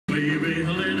Baby,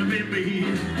 let me be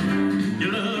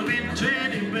your loving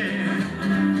teddy bear.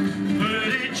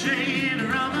 Put a chain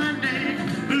around my neck,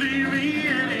 leave me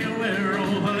anywhere.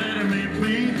 Oh, let me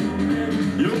be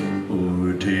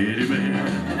your teddy bear.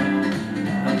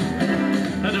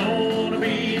 I don't want to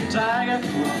be a tiger,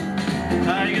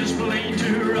 tigers play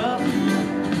too rough.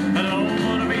 I don't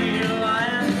want to be a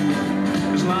lion,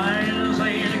 'cause lions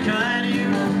ain't the kind you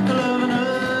love enough.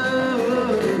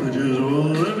 I just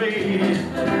want to be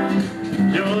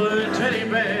your teddy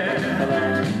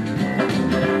bear.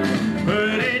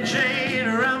 Put a chain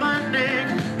around my neck,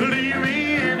 leave me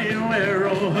anywhere.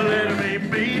 Oh, let me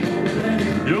be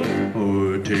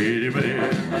your teddy bear.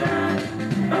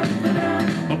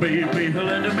 Oh, baby,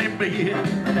 let me be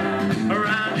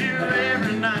around you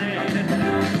every night.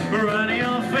 Run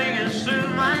your fingers through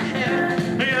my hair,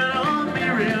 get on me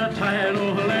real tight.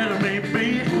 Oh, let me be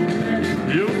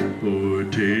your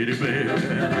teddy bear.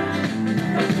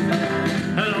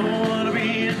 I don't want to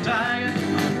be a tiger,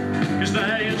 'cause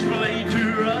tigers play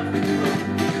too rough.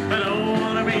 I don't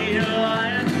want to be a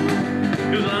lion,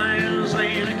 'cause lions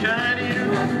ain't the kind you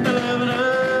love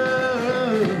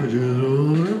enough. I just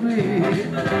want to be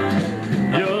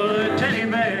your teddy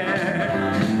bear.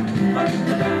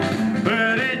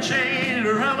 Put a chain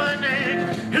around my neck,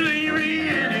 leave me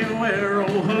anywhere.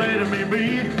 Oh, let me be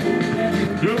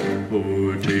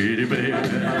your teddy bear.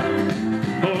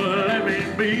 Oh, let me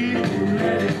be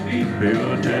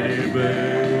your teddy bear.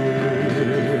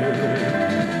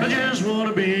 I just want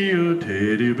to be your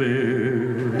teddy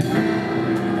bear.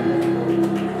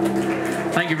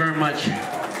 Thank you very much.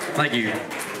 Thank you.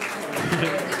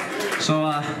 So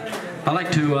I'd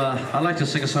like to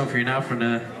sing a song for you now from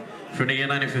the year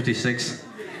 1956,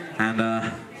 and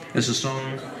it's a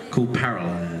song called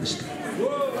Paralysed.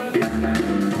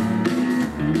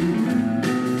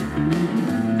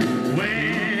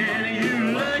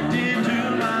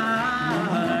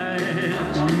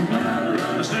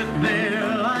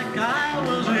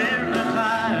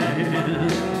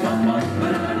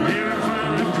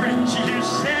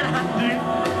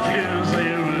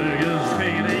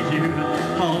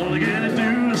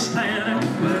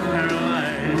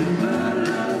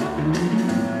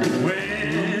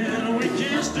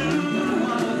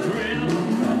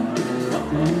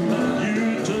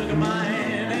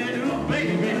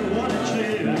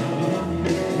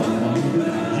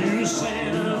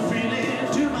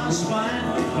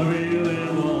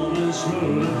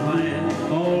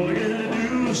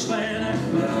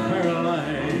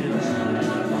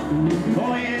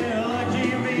 Oh yeah, lucky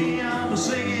me, I'm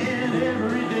singing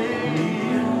every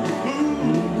day.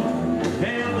 Ooh,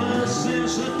 ever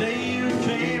since the day you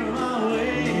came my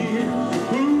way.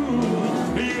 Ooh,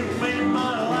 you made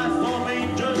my life for me,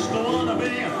 just wanna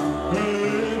be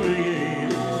every day.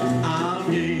 I'm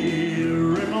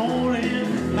here every morning,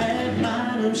 at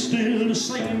night I'm still the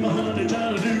same, honey,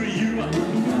 trying to do you.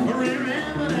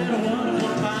 Remember that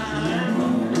wonderful time,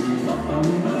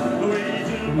 way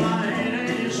to mine.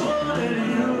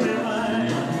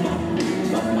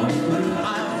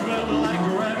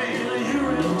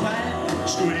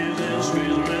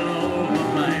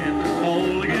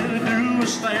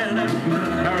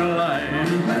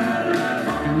 Paralysed.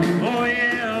 Oh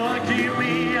yeah, lucky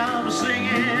me, I'm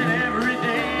singing every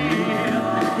day.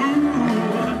 Ooh,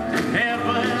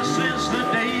 ever since the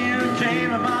day you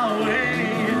came my way.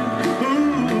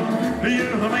 Ooh, you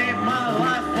made my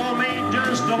life for me,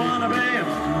 just wanna be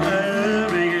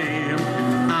every day.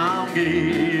 I'm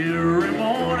gay every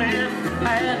morning,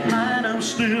 at night I'm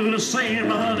still the same,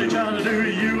 honey, trying to do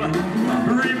you.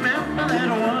 Remember that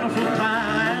wonderful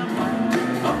time,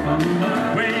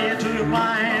 way to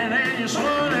mine, and you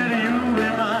swore that you'd be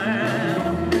mine.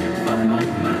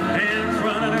 In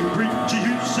front of the preacher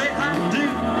you say I do,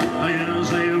 I can't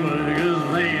say a word 'cause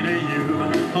they ain't you.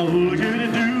 All you to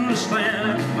do is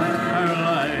stand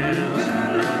paralyzed.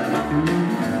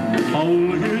 All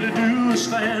you to do is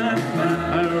stand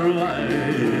paralyzed.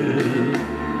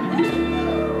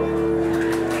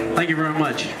 Thank you very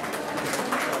much.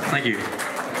 Thank you.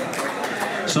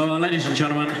 So, ladies and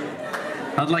gentlemen,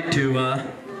 I'd like to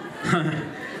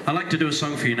do a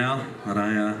song for you now that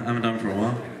I haven't done for a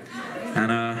while,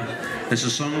 and it's a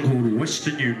song called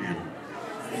Western Union.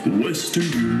 Western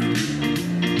Union,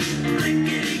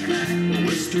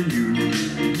 Western Union.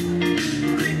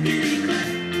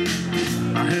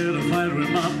 I had a fight with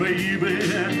my baby,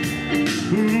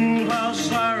 ooh, how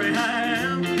sorry I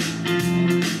am,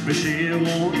 but she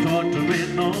won't talk to me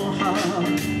no how.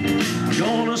 I'm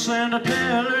gonna send a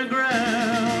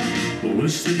telegram.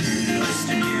 Western Union,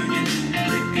 Western Union,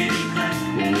 clickety-clack.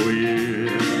 Oh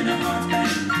yeah. In a heart's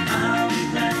back, I'll be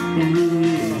back.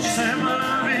 Ooh, send my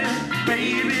love in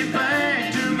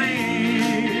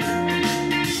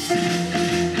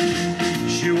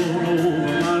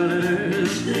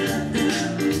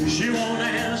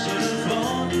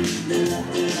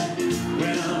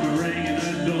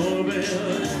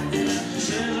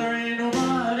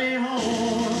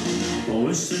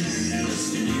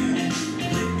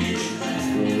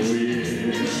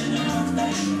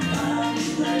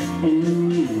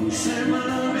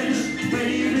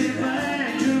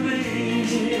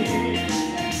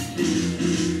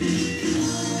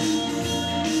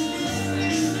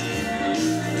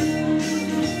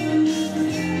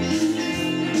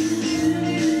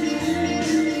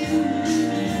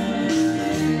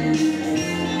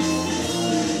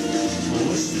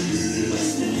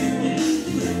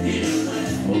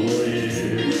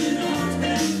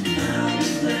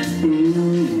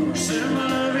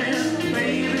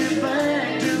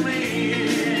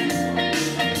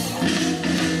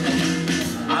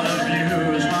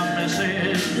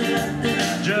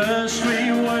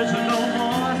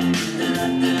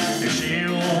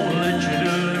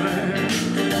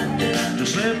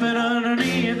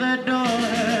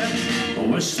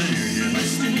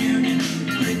Western Union,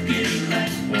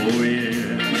 clickety-clack. Oh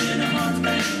yeah. When a heart's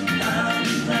back, I'll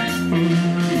be glad.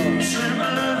 Send my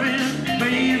loving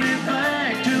baby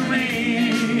back to me.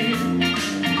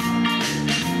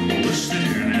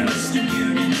 Western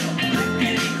Union,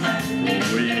 clickety-clack.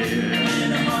 Oh yeah.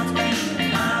 When a heart's back,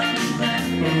 I'll be glad.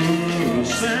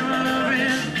 Send my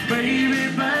loving baby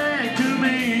back to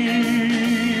me.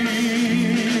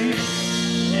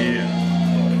 Yeah.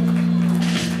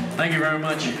 Thank you very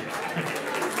much.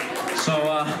 So,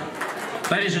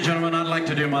 ladies and gentlemen, I'd like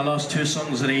to do my last two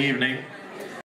songs of the evening.